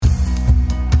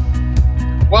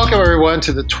Welcome, everyone,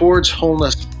 to the Towards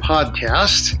Wholeness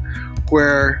podcast,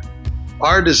 where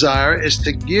our desire is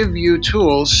to give you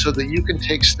tools so that you can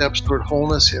take steps toward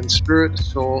wholeness in spirit,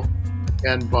 soul,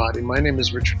 and body. My name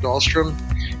is Richard Dahlstrom,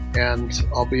 and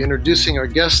I'll be introducing our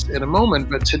guest in a moment.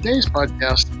 But today's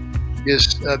podcast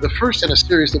is the first in a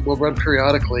series that will run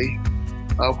periodically,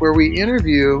 where we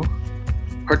interview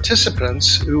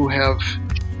participants who have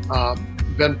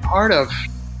been part of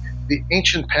the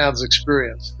Ancient Paths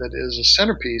experience that is a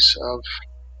centerpiece of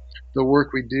the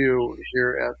work we do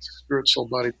here at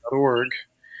spiritsoulbody.org.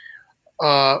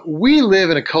 We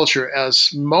live in a culture,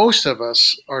 as most of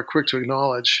us are quick to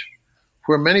acknowledge,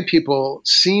 where many people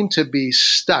seem to be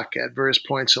stuck at various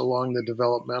points along the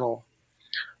developmental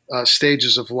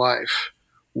stages of life.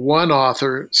 One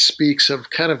author speaks of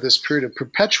kind of this period of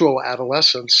perpetual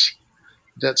adolescence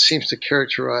that seems to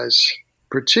characterize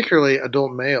particularly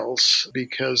adult males,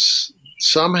 because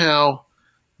somehow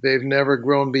they've never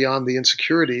grown beyond the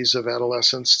insecurities of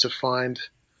adolescence to find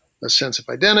a sense of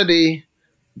identity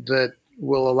that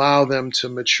will allow them to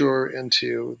mature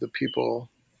into the people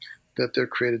that they're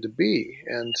created to be.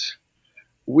 And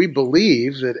we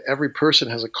believe that every person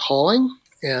has a calling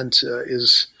and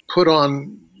is put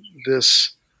on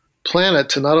this planet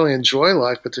to not only enjoy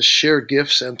life, but to share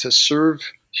gifts and to serve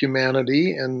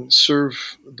humanity and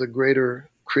serve the greater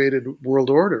created world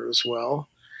order as well.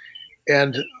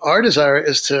 And our desire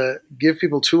is to give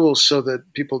people tools so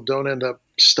that people don't end up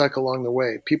stuck along the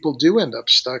way. People do end up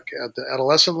stuck at the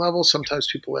adolescent level. Sometimes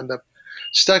people end up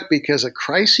stuck because a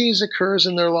crisis occurs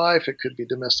in their life. It could be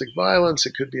domestic violence.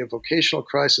 It could be a vocational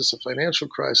crisis, a financial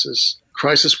crisis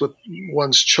with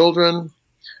one's children.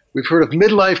 We've heard of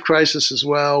midlife crisis as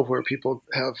well, where people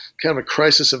have kind of a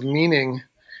crisis of meaning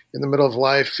in the middle of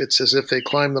life. It's as if they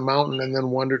climbed the mountain and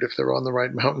then wondered if they're on the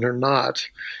right mountain or not.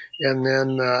 And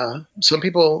then some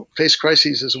people face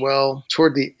crises as well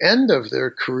toward the end of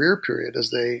their career period as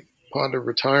they ponder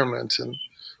retirement and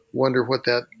wonder what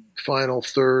that final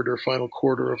third or final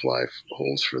quarter of life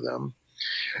holds for them.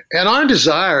 And our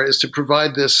desire is to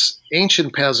provide this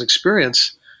Ancient Paths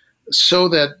experience so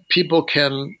that people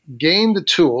can gain the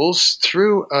tools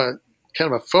through a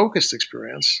kind of a focused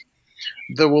experience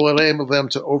that will enable them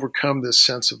to overcome this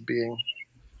sense of being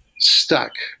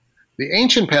stuck. The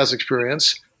Ancient Paths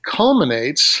experience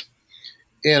culminates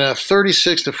in a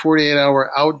 36 to 48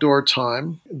 hour outdoor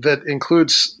time that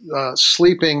includes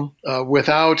sleeping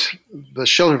without the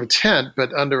shelter of a tent,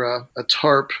 but under a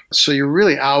tarp. So you're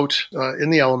really out in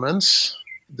the elements.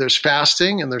 There's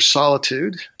fasting and there's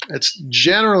solitude. It's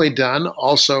generally done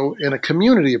also in a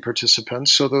community of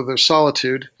participants. So though there's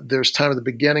solitude, there's time at the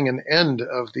beginning and end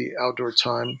of the outdoor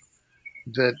time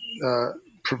that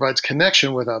provides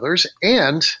connection with others.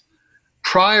 And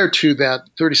prior to that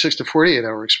 36 to 48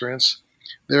 hour experience,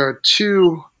 there are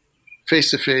two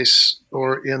face-to-face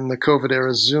or in the COVID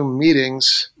era Zoom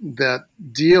meetings that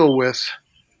deal with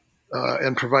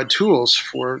and provide tools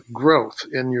for growth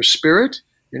in your spirit,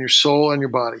 in your soul, and your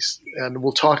bodies. And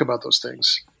we'll talk about those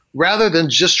things. Rather than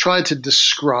just try to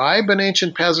describe an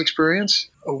Ancient Paths experience,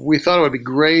 we thought it would be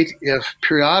great if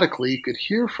periodically you could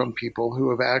hear from people who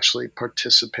have actually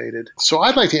participated. So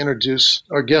I'd like to introduce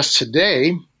our guest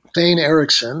today, Thane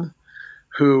Erickson,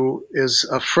 who is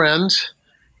a friend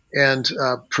and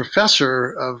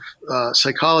professor of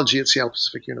psychology at Seattle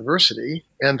Pacific University.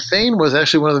 And Thane was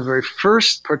actually one of the very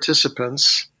first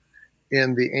participants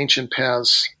in the Ancient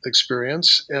Paths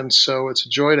experience. And so it's a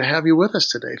joy to have you with us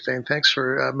today, Thane. Thanks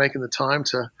for making the time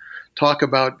to talk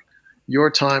about your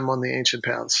time on the Ancient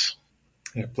Paths.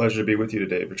 Yeah, pleasure to be with you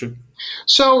today, Richard.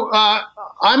 So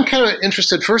I'm kind of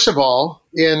interested, first of all,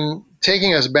 in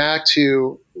taking us back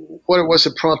to what it was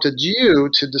that prompted you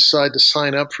to decide to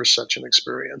sign up for such an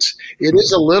experience. It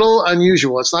is a little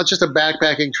unusual. It's not just a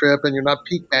backpacking trip and you're not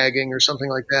peak bagging or something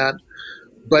like that,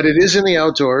 but it is in the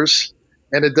outdoors.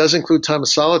 And it does include time of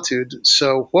solitude.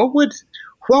 So what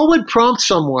would prompt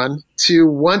someone to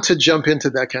want to jump into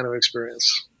that kind of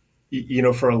experience? You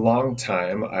know, for a long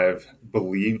time, I've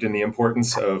believed in the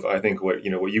importance of, I think what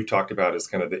you've talked about is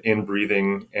kind of the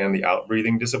in-breathing and the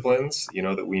out-breathing disciplines,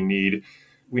 that we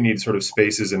need sort of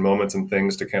spaces and moments and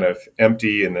things to kind of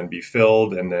empty and then be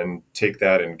filled and then take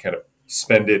that and kind of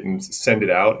spend it and send it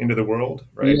out into the world,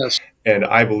 right? Yes. And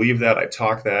I believe that, I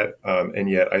talk that, and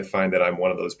yet I find that I'm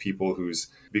one of those people who's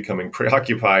becoming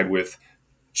preoccupied with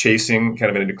chasing, kind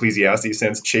of in an Ecclesiastes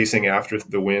sense, chasing after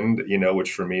the wind,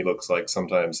 which for me looks like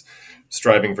sometimes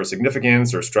striving for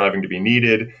significance or striving to be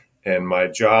needed. And my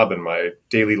job and my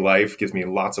daily life gives me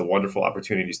lots of wonderful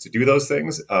opportunities to do those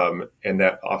things. And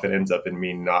that often ends up in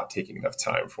me not taking enough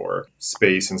time for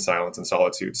space and silence and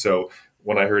solitude. So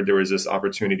when I heard there was this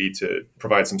opportunity to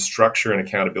provide some structure and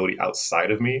accountability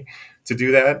outside of me to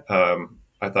do that.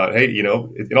 I thought, hey,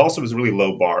 it also was a really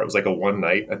low bar. It was like a one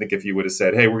night. I think if you would have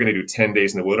said, hey, we're going to do 10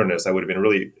 days in the wilderness, I would have been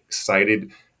really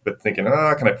excited, but thinking,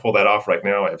 can I pull that off right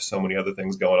now? I have so many other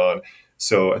things going on.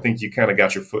 So I think you kind of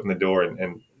got your foot in the door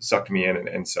and sucked me in.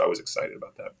 And so I was excited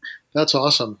about that. That's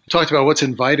awesome. You talked about what's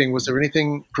inviting. Was there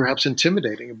anything perhaps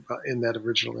intimidating in that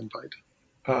original invite?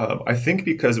 I think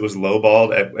because it was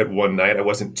lowballed at one night, I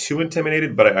wasn't too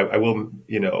intimidated, but I will,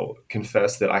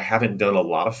 confess that I haven't done a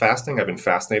lot of fasting. I've been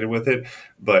fascinated with it,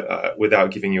 but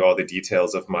without giving you all the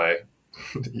details of my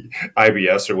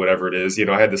IBS or whatever it is,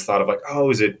 I had this thought of like,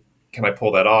 can I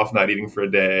pull that off, not eating for a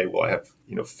day? Will I have,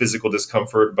 physical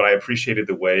discomfort? But I appreciated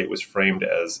the way it was framed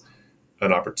as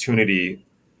an opportunity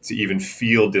to even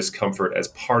feel discomfort as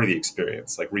part of the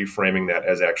experience, like reframing that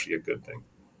as actually a good thing.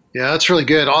 Yeah, that's really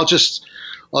good. I'll just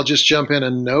jump in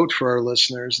and note for our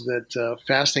listeners that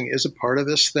fasting is a part of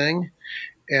this thing,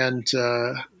 and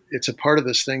it's a part of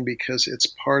this thing because it's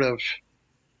part of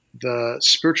the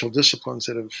spiritual disciplines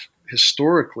that have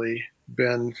historically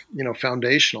been,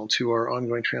 foundational to our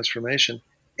ongoing transformation.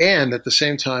 And at the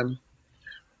same time,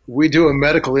 we do a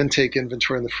medical intake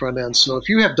inventory in the front end. So if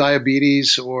you have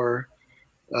diabetes or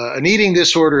an eating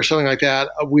disorder or something like that,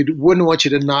 we wouldn't want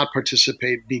you to not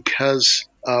participate because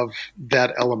of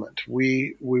that element.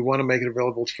 We want to make it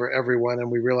available for everyone,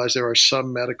 and we realize there are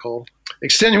some medical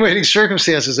extenuating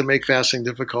circumstances that make fasting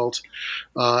difficult,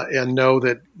 and know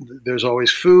that there's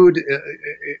always food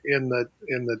in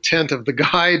the tent of the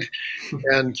guide,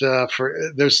 and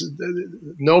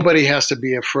nobody has to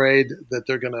be afraid that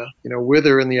they're going to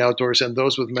wither in the outdoors, and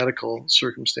those with medical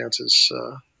circumstances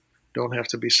don't have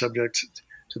to be subject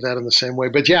to that in the same way.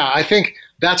 But yeah, I think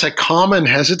that's a common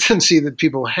hesitancy that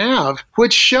people have,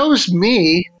 which shows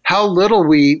me how little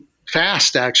we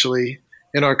fast actually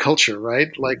in our culture,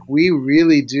 right? Like we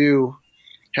really do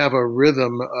have a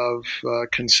rhythm of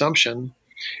consumption.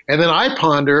 And then I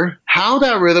ponder how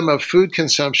that rhythm of food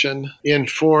consumption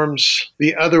informs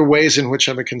the other ways in which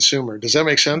I'm a consumer. Does that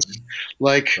make sense?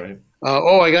 Like, right.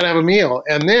 I got to have a meal.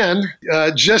 And then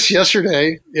just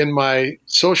yesterday in my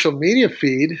social media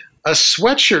feed, a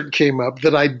sweatshirt came up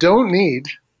that I don't need.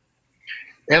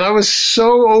 And I was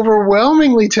so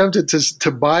overwhelmingly tempted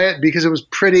to buy it because it was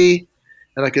pretty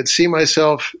and I could see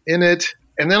myself in it.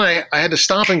 And then I had to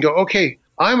stop and go, okay,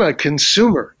 I'm a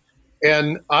consumer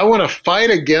and I want to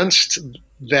fight against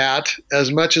that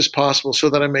as much as possible so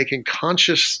that I'm making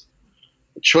conscious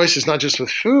choices, not just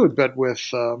with food, but with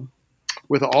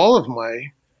all of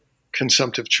my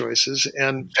consumptive choices.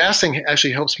 And fasting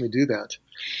actually helps me do that.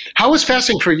 How was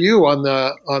fasting for you on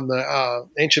the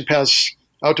Ancient Paths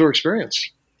outdoor experience?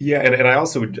 Yeah, and I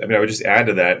also I would just add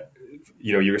to that.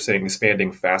 You were saying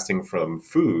expanding fasting from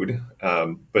food,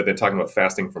 but then talking about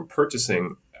fasting from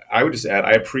purchasing. I would just add,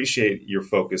 I appreciate your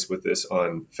focus with this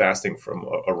on fasting from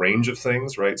a range of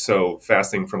things, right? So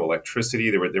fasting from electricity.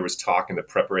 There was talk in the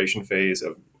preparation phase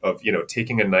of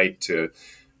taking a night to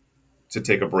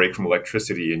take a break from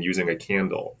electricity and using a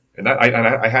candle. And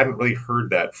I hadn't really heard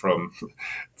that from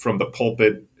the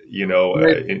pulpit,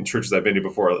 right. In churches I've been to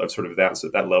before, of sort of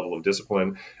that level of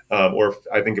discipline. Or if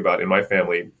I think about in my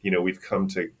family, we've come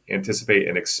to anticipate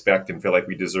and expect and feel like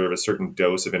we deserve a certain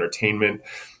dose of entertainment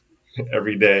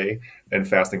every day, and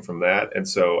fasting from that. And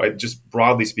so, I just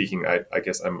broadly speaking, I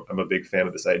guess I'm a big fan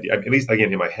of this idea. At least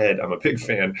again in my head, I'm a big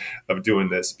fan of doing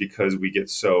this because we get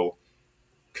so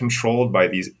controlled by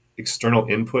these external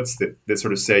inputs that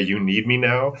sort of say, you need me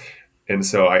now. And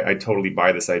so I totally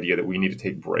buy this idea that we need to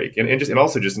take a break. And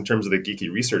also just in terms of the geeky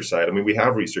research side, I mean, we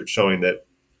have research showing that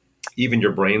even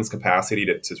your brain's capacity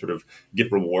to sort of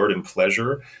get reward and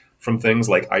pleasure from things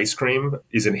like ice cream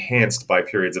is enhanced by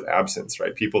periods of absence,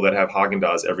 right? People that have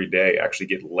Haagen-Dazs every day actually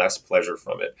get less pleasure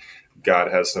from it.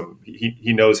 God has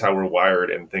he knows how we're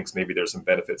wired and thinks maybe there's some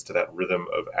benefits to that rhythm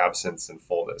of absence and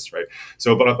fullness, right?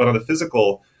 So, but on the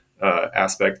physical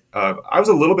aspect, I was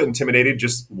a little bit intimidated,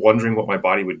 just wondering what my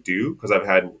body would do, because I've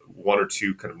had one or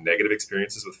two kind of negative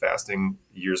experiences with fasting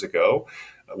years ago,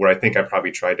 where I think I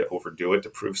probably tried to overdo it to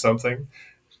prove something,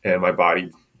 and my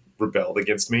body rebelled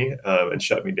against me and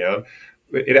shut me down.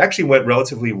 It actually went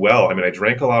relatively well. I mean, I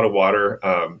drank a lot of water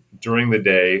during the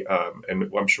day,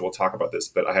 and I'm sure we'll talk about this,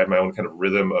 but I had my own kind of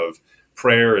rhythm of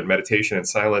prayer and meditation and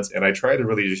silence. And I try to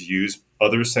really just use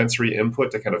other sensory input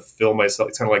to kind of fill myself.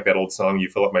 It's kind of like that old song, you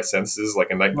fill up my senses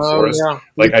like a night in the forest. Yeah.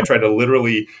 Like I try to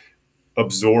literally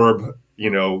absorb,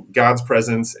 God's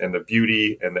presence and the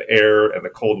beauty and the air and the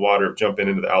cold water of jumping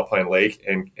into the Alpine Lake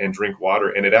and drink water.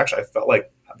 And it actually, I felt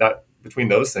like that between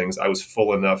those things, I was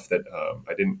full enough that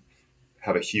I didn't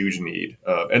have a huge need.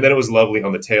 And then it was lovely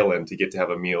on the tail end to get to have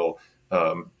a meal,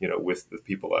 with the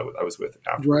people I was with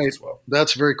afterwards Right. as well.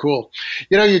 That's very cool.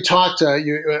 You talked,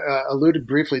 you alluded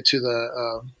briefly to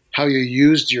the how you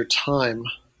used your time.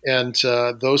 And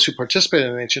those who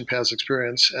participated in Ancient Paths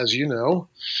Experience, as you know,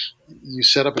 you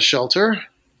set up a shelter,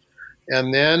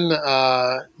 and then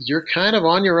you're kind of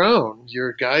on your own.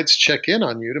 Your guides check in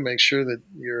on you to make sure that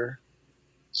you're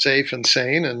safe and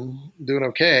sane and doing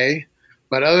okay.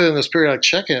 But other than those periodic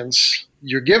check-ins,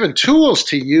 you're given tools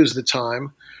to use the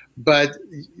time, but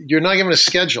you're not given a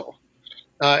schedule.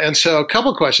 And so a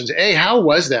couple of questions. A, how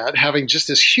was that, having just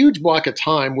this huge block of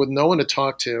time with no one to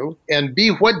talk to? And B,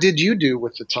 what did you do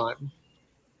with the time?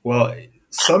 Well,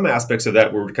 some aspects of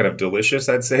that were kind of delicious,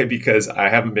 I'd say, because I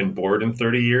haven't been bored in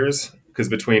 30 years. Because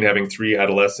between having three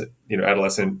adolescent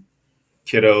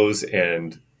kiddos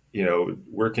and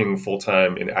working full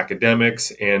time in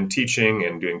academics and teaching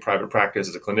and doing private practice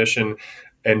as a clinician,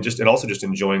 and also just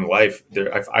enjoying life,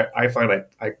 I find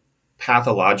I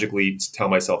pathologically tell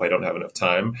myself I don't have enough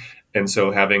time. And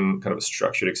so having kind of a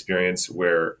structured experience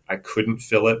where I couldn't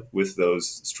fill it with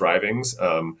those strivings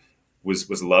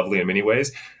was lovely in many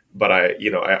ways. But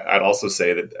I'd also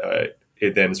say that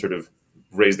it then sort of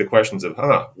raised the questions of,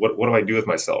 what do I do with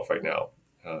myself right now?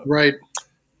 Right.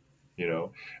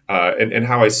 And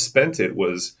how I spent it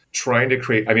was trying to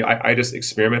create. I mean, I just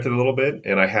experimented a little bit,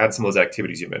 and I had some of those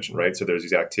activities you mentioned, right? So there's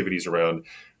these activities around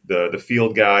the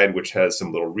field guide, which has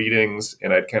some little readings,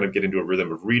 and I'd kind of get into a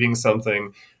rhythm of reading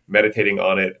something, meditating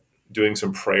on it, doing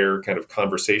some prayer, kind of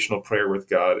conversational prayer with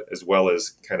God, as well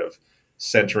as kind of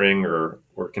centering or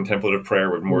contemplative prayer,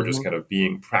 with more just kind of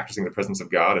practicing the presence of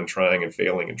God and trying and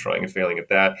failing at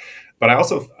that. But I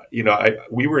also,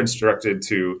 we were instructed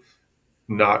to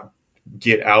not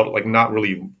get out, like not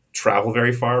really travel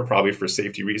very far, probably for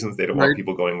safety reasons. They don't want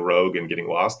people going rogue and getting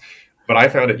lost. But I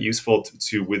found it useful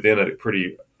to within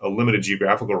a limited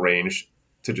geographical range,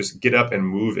 to just get up and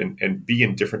move and be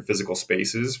in different physical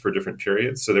spaces for different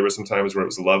periods. So there were some times where it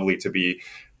was lovely to be,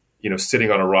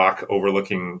 sitting on a rock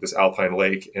overlooking this alpine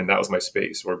lake, and that was my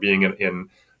space, or being in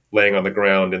laying on the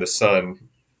ground in the sun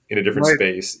in a different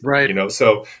space. Right.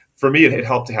 So for me, it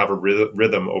helped to have a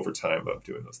rhythm over time of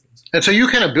doing those things. And so you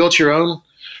kind of built your own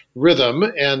rhythm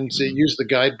and used the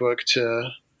guidebook to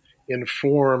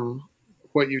inform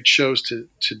what you chose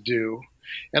to do.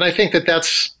 And I think that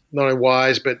that's not only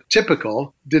wise, but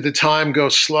typical. Did the time go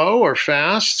slow or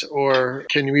fast, or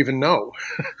can you even know?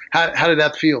 How did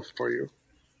that feel for you?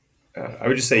 I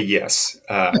would just say yes.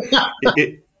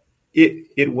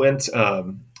 It went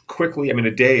quickly. I mean,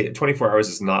 a day, 24 hours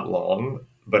is not long,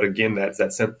 but again,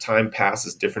 that time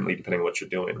passes differently depending on what you're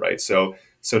doing, right? So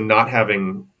not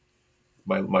having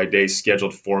my day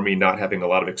scheduled for me, not having a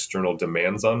lot of external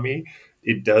demands on me,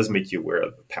 it does make you aware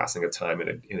of the passing of time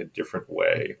in a different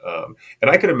way. And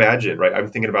I could imagine, right? I'm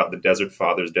thinking about the desert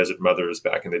fathers, desert mothers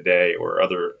back in the day, or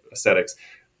other ascetics.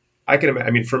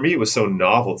 For me, it was so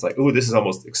novel. It's like, oh, this is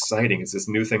almost exciting. It's this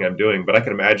new thing I'm doing. But I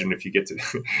can imagine if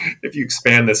you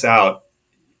expand this out,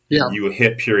 you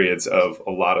hit periods of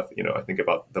a lot of, I think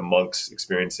about the monks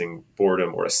experiencing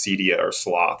boredom, or acedia or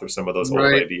sloth, or some of those old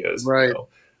ideas. Right.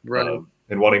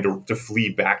 And wanting to flee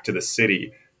back to the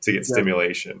city to get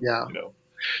stimulation. Yeah.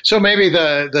 So maybe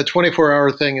the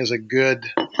 24-hour thing is a good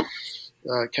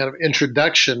kind of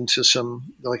introduction to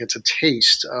it's a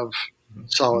taste of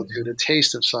solitude, a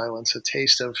taste of silence, a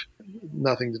taste of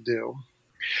nothing to do.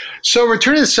 So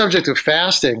returning to the subject of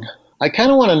fasting, I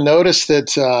kind of want to notice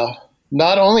that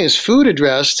not only is food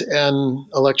addressed and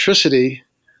electricity,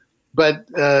 but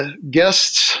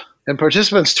guests and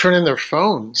participants turn in their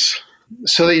phones,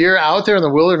 so that you're out there in the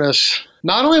wilderness,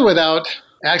 not only without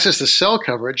access to cell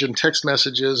coverage and text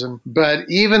messages, but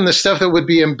even the stuff that would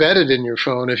be embedded in your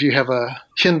phone if you have a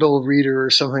Kindle reader or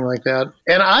something like that.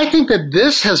 And I think that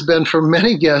this has been, for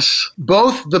many guests,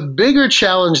 both the bigger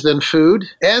challenge than food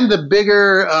and the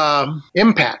bigger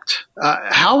impact.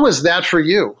 How was that for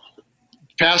you,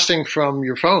 fasting from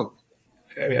your phone?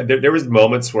 I mean, there was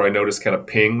moments where I noticed kind of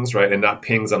pings, right? And not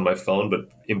pings on my phone, but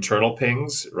internal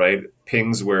pings, right?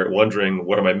 Pings where wondering,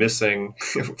 what am I missing?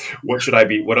 What else should I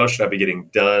be getting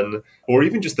done? Or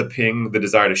even just the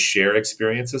desire to share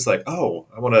experiences, like, oh,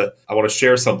 I want to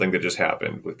share something that just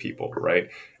happened with people, right?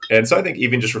 And so I think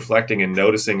even just reflecting and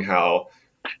noticing how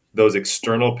those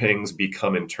external pings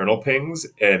become internal pings,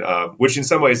 and which in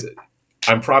some ways,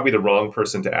 I'm probably the wrong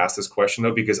person to ask this question,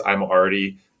 though, because I'm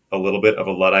already a little bit of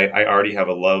a Luddite. I already have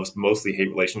a mostly hate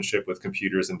relationship with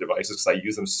computers and devices, because I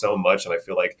use them so much, and I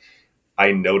feel like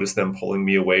I notice them pulling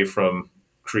me away from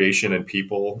creation and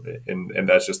people, and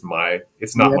that's just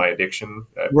it's not my addiction.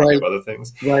 I probably have other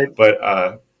things. Right.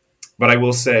 But But I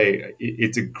will say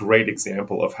it's a great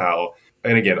example of how,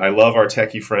 and again, I love our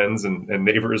techie friends and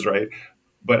neighbors, right?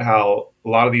 But how a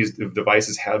lot of these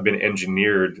devices have been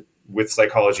engineered with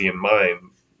psychology in mind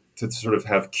to sort of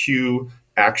have cue,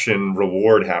 action,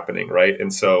 reward happening, right?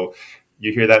 And so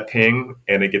you hear that ping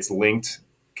and it gets linked,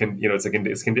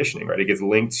 it's conditioning, right? It gets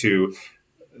linked to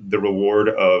the reward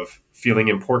of feeling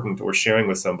important or sharing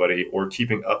with somebody or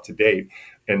keeping up to date.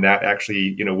 And that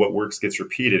actually, what works gets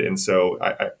repeated. And so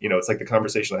it's like the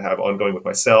conversation I have ongoing with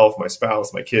myself, my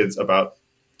spouse, my kids about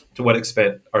to what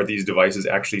extent are these devices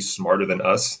actually smarter than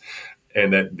us,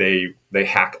 and that they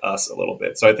hack us a little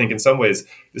bit. So I think in some ways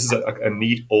this is a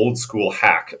neat old school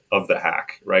hack of the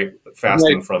hack, right?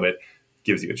 Fasting Right. from it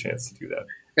gives you a chance to do that.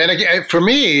 And again, for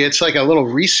me, it's like a little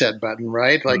reset button,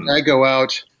 right? Like I go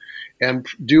out and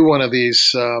do one of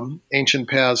these ancient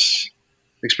paths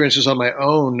experiences on my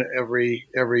own every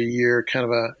year, kind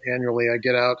of annually. I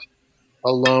get out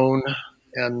alone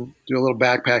and do a little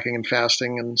backpacking and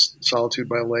fasting and solitude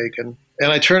by lake, and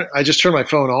I just turn my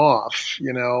phone off.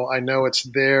 I know it's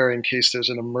there in case there's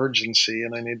an emergency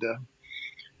and I need to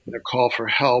call for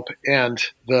help. And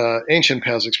the ancient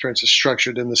paths experience is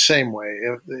structured in the same way.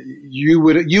 You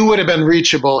would have been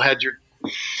reachable had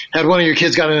one of your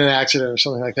kids gotten in an accident or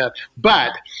something like that,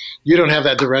 but you don't have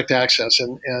that direct access.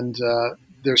 And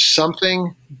there's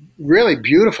something really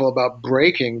beautiful about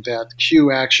breaking that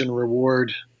cue, action,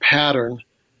 reward pattern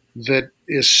that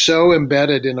is so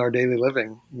embedded in our daily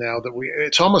living now that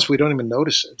we don't even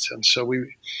notice it. And so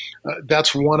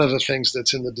that's one of the things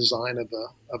that's in the design of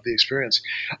the experience.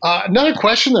 Another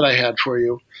question that I had for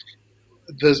you: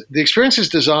 the experience is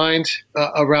designed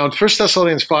around 1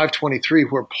 Thessalonians 5:23,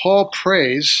 where Paul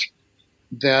prays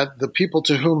that the people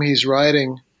to whom he's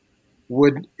writing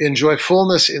would enjoy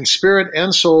fullness in spirit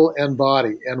and soul and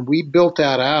body. And we built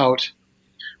that out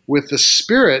with the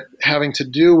spirit having to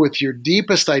do with your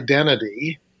deepest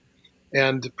identity,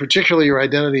 and particularly your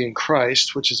identity in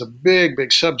Christ, which is a big,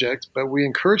 big subject. But we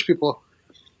encourage people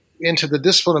into the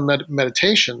discipline of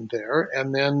meditation there.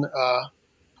 And then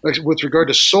with regard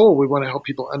to soul, we want to help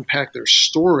people unpack their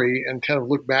story and kind of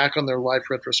look back on their life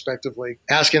retrospectively,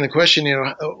 asking the question,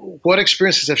 what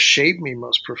experiences have shaped me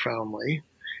most profoundly?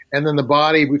 And then the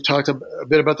body, we've talked a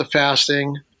bit about the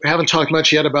fasting. We haven't talked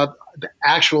much yet about the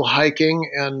actual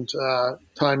hiking and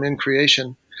time in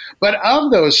creation. But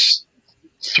of those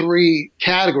three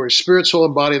categories, spirit, soul,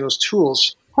 and body, those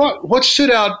tools, what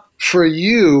stood out for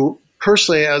you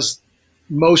personally as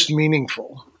most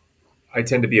meaningful? I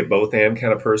tend to be a both and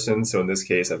kind of person. So in this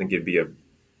case, I think it'd be an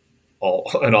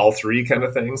all three kind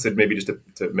of things. So maybe just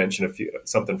to mention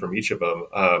something from each of them.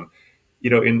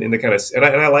 In the kind of, and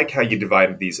I like how you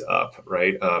divided these up,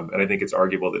 right? And I think it's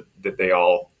arguable that they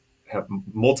all have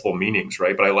multiple meanings,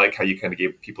 right? But I like how you kind of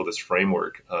gave people this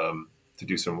framework to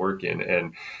do some work in.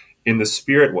 And in the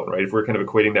spirit one, right? If we're kind of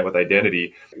equating that with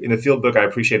identity, in the field book, I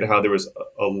appreciated how there was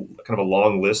a kind of a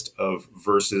long list of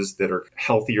verses that are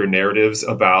healthier narratives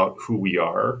about who we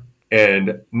are.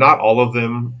 And not all of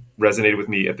them resonated with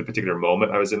me at the particular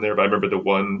moment I was in there, but I remember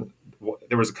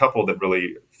there was a couple that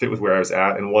really fit with where I was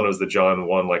at. And one was the John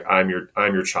one, like, I'm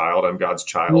your child, I'm God's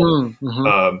child.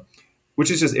 Mm-hmm. Which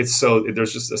is just,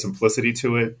 there's just a simplicity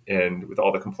to it. And with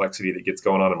all the complexity that gets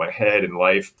going on in my head and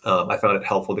life, I found it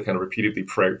helpful to kind of repeatedly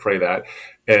pray that.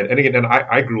 And again,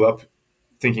 I grew up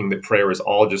thinking that prayer is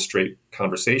all just straight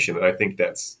conversation. And I think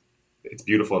it's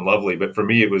beautiful and lovely. But for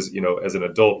me, it was, as an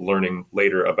adult learning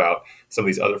later about some of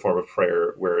these other forms of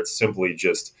prayer where it's simply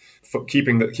just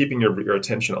keeping your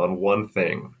attention on one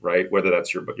thing, right? Whether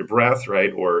that's your breath,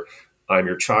 right? Or I'm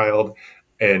your child.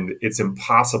 And it's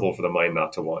impossible for the mind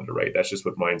not to wander, right? That's just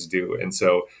what minds do. And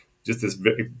so just this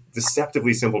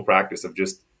deceptively simple practice of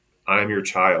just, I'm your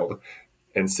child,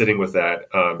 and sitting with that.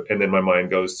 And then my mind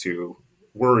goes to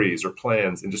worries or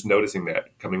plans, and just noticing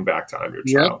that, coming back to I'm your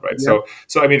child, right? Yep.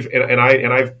 So I mean, and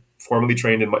I've formally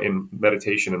trained in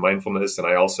meditation and mindfulness, and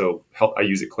I also I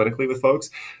use it clinically with folks.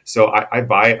 So I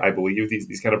believe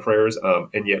these kind of prayers,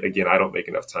 and yet again, I don't make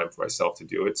enough time for myself to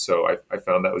do it. So I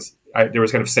found there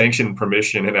was kind of sanction,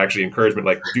 permission, and actually encouragement,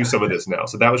 like, do some of this now.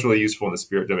 So that was really useful in the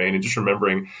spirit domain, and just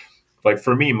remembering, like,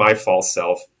 for me, my false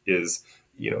self is,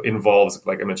 involves,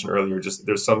 like I mentioned earlier, just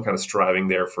there's some kind of striving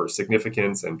there for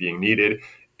significance and being needed.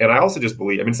 And I also just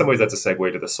believe, in some ways that's a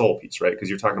segue to the soul piece, right? Because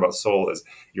you're talking about soul as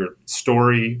your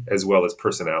story as well as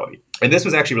personality. And this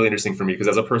was actually really interesting for me because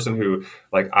as a person who,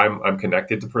 like, I'm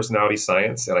connected to personality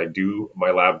science, and my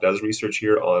lab does research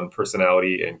here on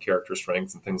personality and character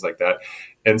strengths and things like that.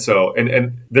 And so,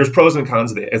 and there's pros and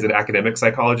cons as an academic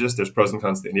psychologist, there's pros and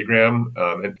cons to the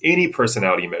Enneagram, and any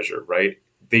personality measure, right?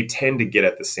 They tend to get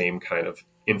at the same kind of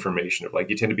information of like,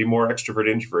 you tend to be more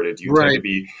extroverted, introverted, you tend to Right.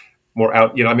 be more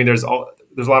out, I mean, there's a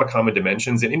lot of common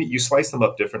dimensions, and you slice them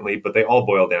up differently, but they all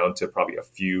boil down to probably a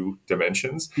few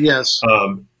dimensions. Yes.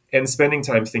 And spending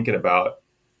time thinking about,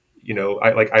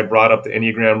 I brought up the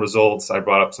Enneagram results. I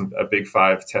brought up a Big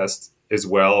Five test as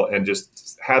well, and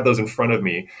just had those in front of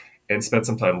me and spent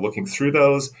some time looking through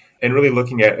those and really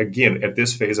looking at, again, at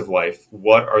this phase of life,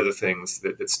 what are the things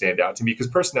that stand out to me? Because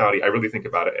personality, I really think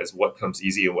about it as what comes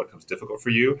easy and what comes difficult for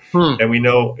you. And we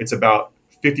know it's about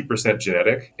 50%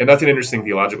 genetic. And that's an interesting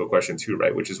theological question too,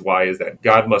 right? Which is, why is that?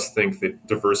 God must think that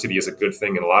diversity is a good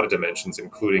thing in a lot of dimensions,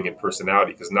 including in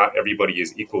personality, because not everybody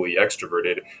is equally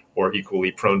extroverted or equally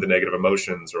prone to negative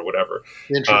emotions or whatever.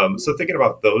 So thinking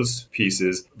about those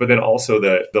pieces, but then also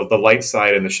the light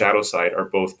side and the shadow side are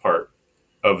both part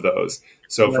of those.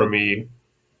 So for me,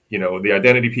 the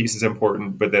identity piece is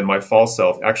important, but then my false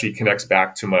self actually connects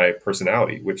back to my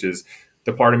personality, which is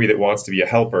the part of me that wants to be a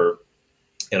helper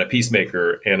and a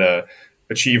peacemaker and a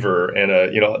achiever and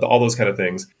all those kind of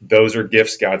things. Those are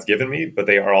gifts God's given me, but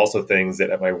they are also things that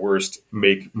at my worst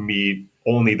make me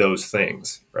only those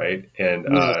things, right? And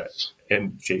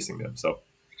chasing them. So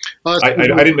I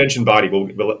didn't mention body,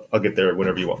 but I'll get there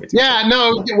whenever you want me to. Yeah,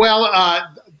 no. Well,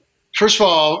 first of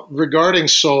all, regarding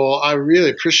soul, I really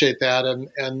appreciate that,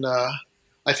 and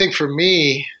I think for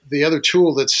me, the other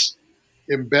tool that's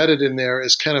embedded in there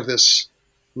is kind of this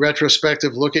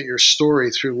retrospective look at your story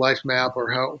through Life Map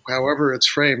or however it's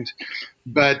framed.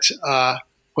 But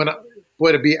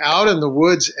to be out in the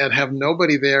woods and have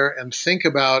nobody there and think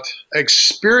about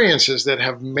experiences that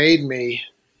have made me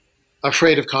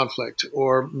afraid of conflict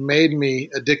or made me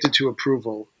addicted to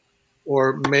approval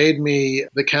or made me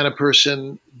the kind of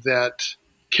person that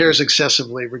cares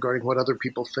excessively regarding what other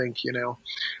people think,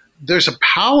 There's a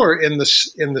power in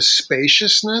the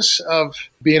spaciousness of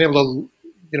being able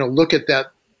to, look at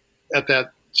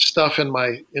that stuff in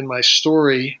my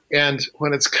story, and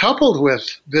when it's coupled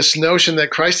with this notion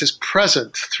that Christ is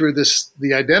present through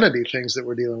the identity things that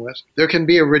we're dealing with, there can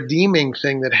be a redeeming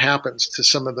thing that happens to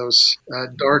some of those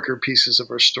darker pieces of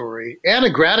our story, and a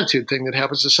gratitude thing that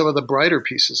happens to some of the brighter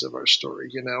pieces of our story.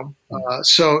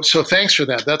 So thanks for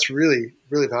that. That's really,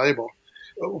 really valuable.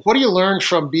 What do you learn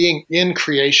from being in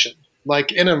creation,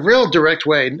 like in a real direct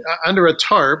way, under a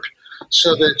tarp,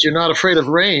 so that you're not afraid of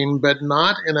rain, but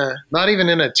not even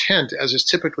in a tent, as is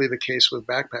typically the case with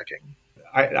backpacking?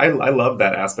 I love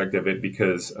that aspect of it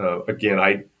because,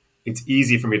 again, it's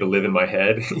easy for me to live in my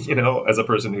head, as a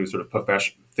person who sort of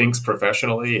thinks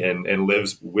professionally and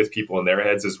lives with people in their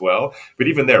heads as well. But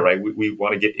even there, right, we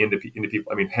want to get into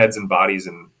people. I mean, heads and bodies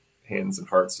and hands and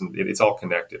hearts, and it's all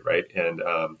connected, right? And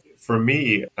for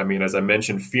me, I mean, as I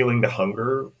mentioned, feeling the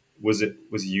hunger was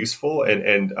useful,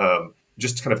 and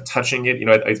just kind of touching it.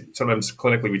 I sometimes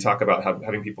clinically we talk about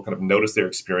having people kind of notice their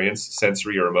experience,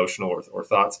 sensory or emotional or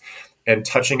thoughts, and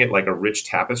touching it like a rich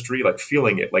tapestry, like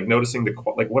feeling it, like noticing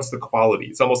what's the quality.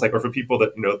 It's almost like, or for people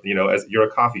that as you're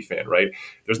a coffee fan, right?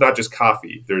 There's not just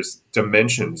coffee. There's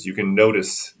dimensions you can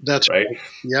notice. That's right.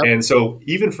 Yep. And so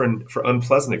even for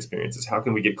unpleasant experiences, how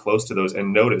can we get close to those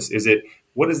and notice?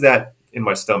 What is that in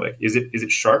my stomach? Is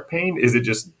it sharp pain? Is it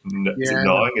just is it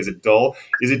gnawing? Is it dull?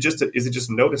 Is it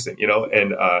just noticing?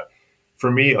 And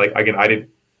for me, like, again,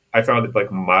 I found it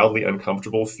like mildly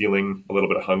uncomfortable feeling a little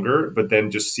bit of hunger, but then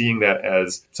just seeing that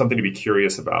as something to be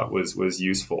curious about was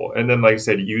useful. And then, like I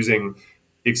said,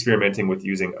 experimenting with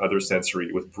using other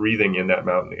sensory, with breathing in that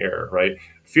mountain air, right?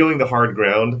 Feeling the hard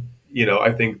ground.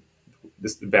 I think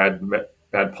this is bad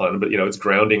pun, but it's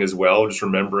grounding as well. Just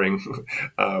remembering,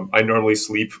 I normally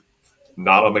sleep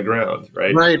not on the ground,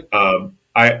 right? Right.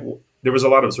 There was a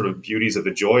lot of sort of beauties of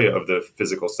the joy of the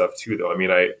physical stuff too, though. I mean,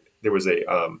 there was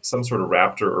some sort of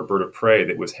raptor or bird of prey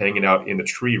that was hanging out in the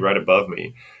tree right above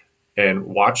me, and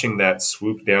watching that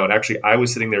swoop down. Actually, I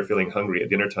was sitting there feeling hungry at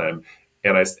dinner time,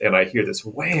 and I hear this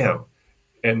wham,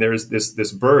 and there's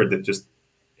this bird that just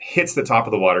hits the top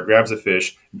of the water, grabs a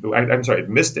fish. I'm sorry, it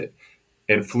missed it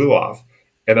and flew off.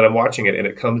 And then I'm watching it, and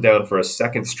it comes down for a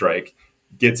second strike,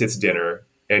 gets its dinner,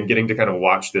 and getting to kind of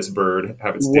watch this bird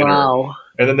have its dinner. Wow.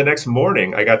 And then the next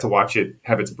morning, I got to watch it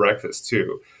have its breakfast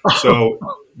too. So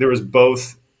there was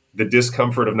both the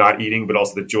discomfort of not eating, but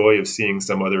also the joy of seeing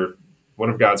one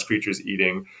of God's creatures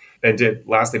eating. And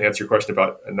lastly, to answer your question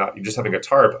about not just having a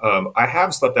tarp, I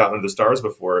have slept out under the stars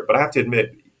before, but I have to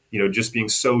admit, just being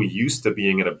so used to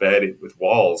being in a bed with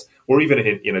walls, or even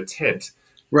in a tent,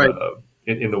 right,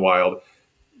 in the wild,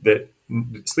 that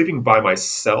sleeping by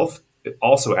myself, it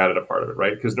also added a part of it,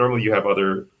 right? Because normally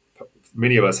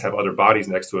many of us have other bodies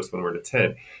next to us when we're in a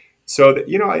tent. So,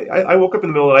 I woke up in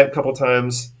the middle of the night a couple of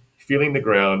times, feeling the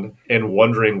ground and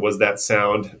wondering, was that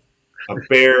sound a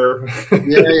bear.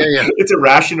 Yeah. It's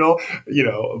irrational,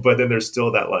 but then there's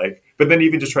still that but then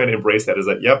even just trying to embrace that is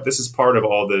like, yep, this is part of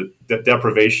all the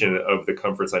deprivation of the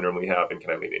comforts I normally have, and can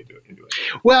I lean into it?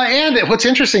 Well, and what's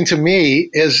interesting to me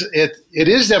is it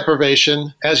is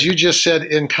deprivation, as you just said,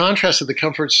 in contrast to the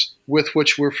comforts with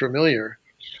which we're familiar.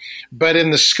 But in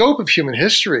the scope of human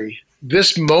history,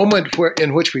 this moment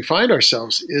in which we find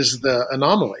ourselves is the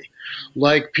anomaly.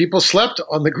 Like, people slept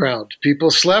on the ground,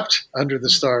 people slept under the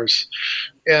stars.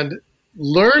 And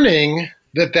learning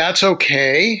that that's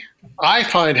okay, I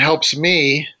find helps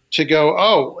me to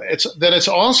go, it's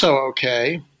also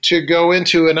okay to go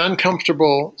into an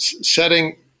uncomfortable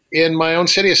setting in my own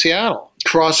city of Seattle,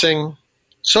 crossing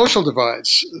social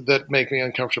divides that make me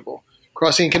uncomfortable,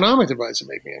 crossing economic divides that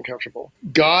make me uncomfortable.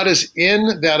 God is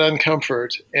in that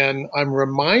uncomfort, and I'm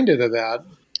reminded of that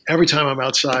every time I'm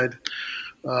outside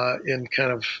in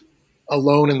kind of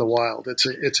alone in the wild.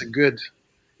 It's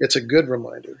a good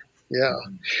reminder. Yeah.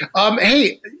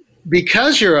 Hey,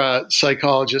 because you're a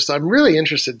psychologist, I'm really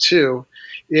interested too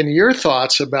in your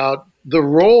thoughts about the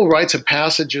role rites of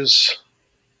passages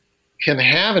can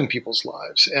have in people's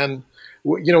lives. And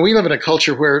we live in a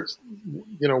culture where,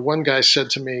 one guy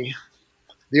said to me,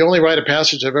 the only rite of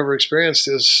passage I've ever experienced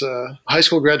is high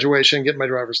school graduation, getting my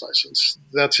driver's license.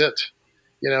 That's it.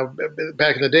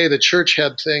 Back in the day, the church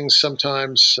had things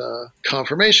sometimes,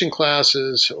 confirmation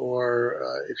classes, or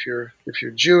if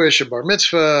you're Jewish, a bar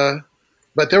mitzvah.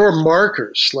 But there were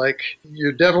markers, like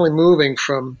you're definitely moving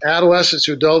from adolescence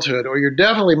to adulthood, or you're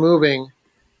definitely moving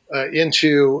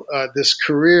into this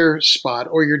career spot,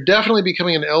 or you're definitely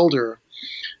becoming an elder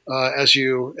as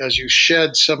you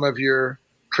shed some of your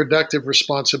productive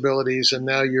responsibilities, and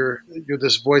now you're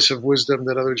this voice of wisdom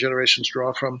that other generations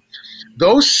draw from.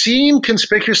 Those seem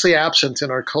conspicuously absent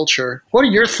in our culture. What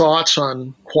are your thoughts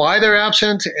on why they're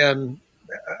absent and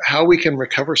how we can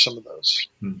recover some of those?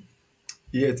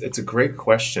 Yeah, it's a great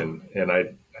question, and I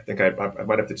think I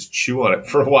might have to just chew on it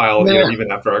for a while, even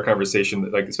after our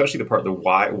conversation. Like, especially the part of the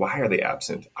why are they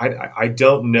absent? I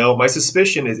don't know. My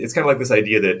suspicion is it's kind of like this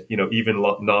idea that even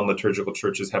non-liturgical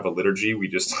churches have a liturgy. We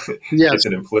just it's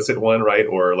an implicit one, right?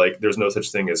 Or like there's no such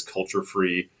thing as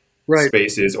culture-free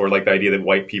spaces, or like the idea that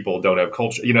white people don't have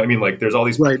culture. Like there's all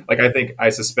these. Like I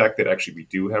suspect that actually we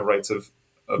do have rites of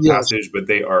passage, but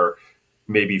they are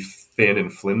maybe thin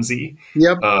and flimsy.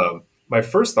 Yep. My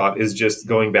first thought is just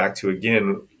going back to,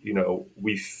 again,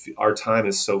 our time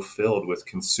is so filled with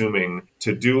consuming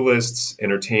to-do lists,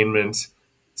 entertainment,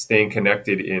 staying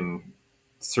connected in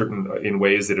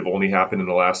ways that have only happened in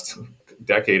the last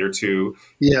decade or two,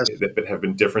 that have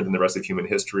been different than the rest of human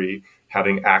history,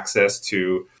 having access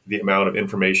to the amount of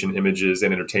information, images,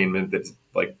 and entertainment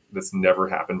that's never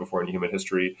happened before in human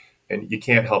history. And you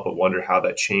can't help but wonder how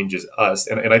that changes us.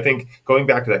 And I think going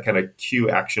back to that kind of cue,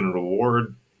 action,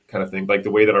 reward kind of thing, like the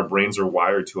way that our brains are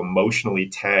wired to emotionally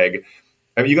tag.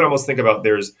 I mean, you can almost think about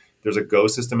there's a go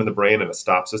system in the brain and a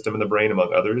stop system in the brain,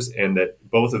 among others, and that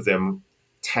both of them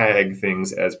tag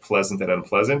things as pleasant and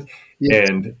unpleasant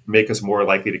and make us more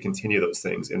likely to continue those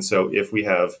things. And so if we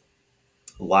have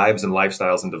lives and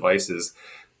lifestyles and devices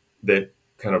that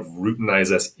kind of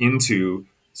routinize us into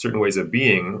certain ways of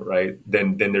being, right,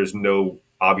 then there's no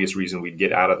obvious reason we'd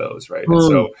get out of those, right? And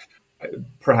so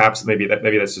perhaps maybe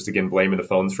that's just, again, blaming the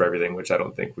phones for everything, which I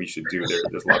don't think we should do.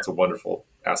 There's lots of wonderful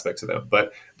aspects of them,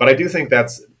 but I do think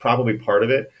that's probably part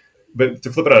of it. But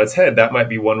to flip it on its head, that might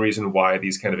be one reason why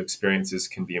these kind of experiences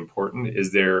can be important.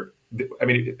 As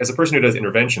a person who does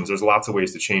interventions, there's lots of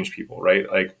ways to change people,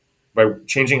 right? Like by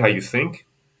changing how you think,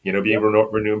 being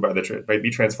renewed be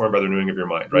transformed by the renewing of your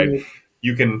mind, right? Mm-hmm.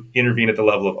 You can intervene at the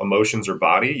level of emotions or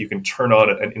body. You can turn on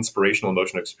an inspirational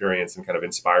emotional experience and kind of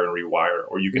inspire and rewire,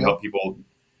 or you can help people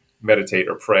meditate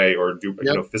or pray or do,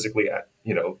 physically,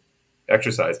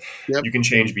 exercise. Yep. You can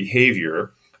change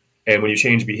behavior. And when you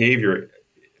change behavior,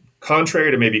 contrary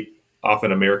to maybe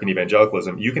often American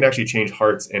evangelicalism, you can actually change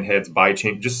hearts and heads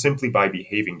just simply by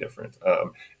behaving different.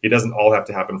 It doesn't all have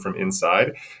to happen from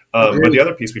inside. But the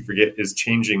other piece we forget is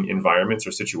changing environments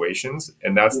or situations.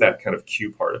 And that's that kind of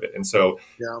cue part of it. And so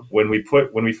when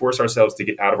we force ourselves to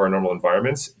get out of our normal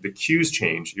environments, the cues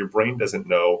change. Your brain doesn't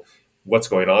know what's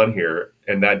going on here.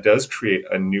 And that does create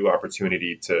a new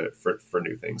opportunity for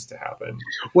new things to happen.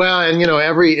 Well, and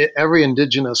every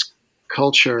indigenous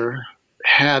culture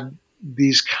had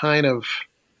these kind of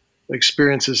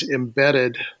experiences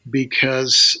embedded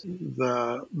because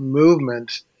the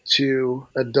movement to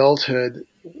adulthood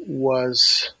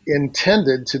was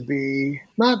intended to be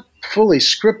not fully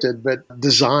scripted, but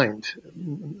designed,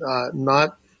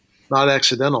 not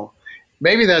accidental.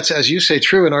 Maybe that's, as you say,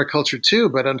 true in our culture too,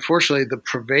 but unfortunately the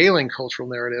prevailing cultural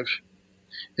narrative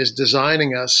is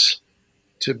designing us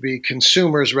to be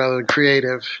consumers rather than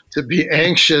creative, to be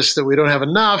anxious that we don't have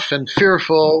enough and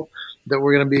fearful that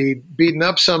we're going to be beaten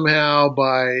up somehow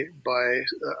by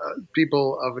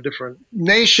people of a different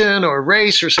nation or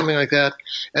race or something like that.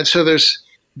 And so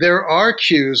there are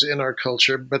cues in our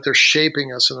culture, but they're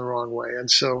shaping us in the wrong way.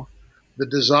 And so the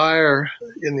desire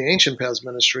in the Ancient Paths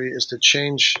ministry is to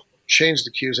change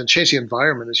the cues and change the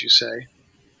environment, as you say,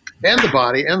 and the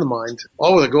body and the mind,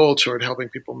 all with a goal toward helping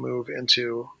people move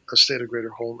into a state of greater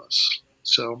wholeness.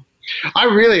 So I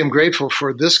really am grateful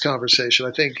for this conversation.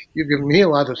 I think you've given me a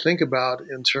lot to think about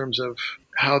in terms of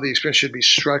how the experience should be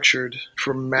structured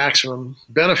for maximum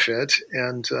benefit.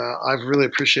 And I've really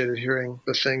appreciated hearing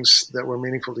the things that were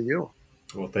meaningful to you.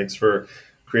 Well, thanks for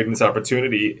creating this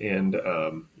opportunity. And,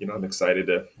 I'm excited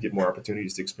to get more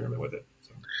opportunities to experiment with it.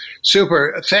 So.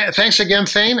 Super. Thanks again,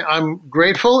 Thane. I'm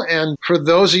grateful. And for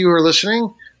those of you who are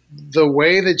listening, the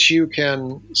way that you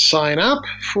can sign up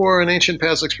for an Ancient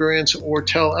Paths experience or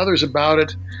tell others about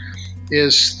it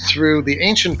is through the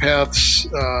Ancient Paths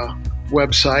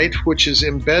website, which is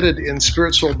embedded in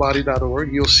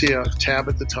spiritsoulbody.org. You'll see a tab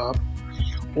at the top,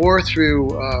 or through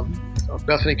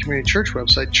Bethany Community Church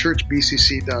website,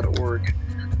 churchbcc.org.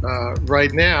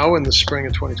 Right now, in the spring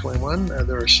of 2021,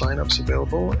 there are sign-ups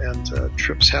available and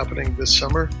trips happening this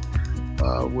summer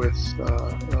with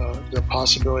the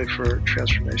possibility for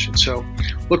transformation. So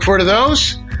look forward to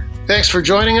those. Thanks for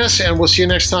joining us, and we'll see you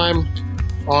next time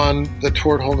on the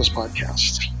Toward Wholeness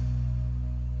podcast.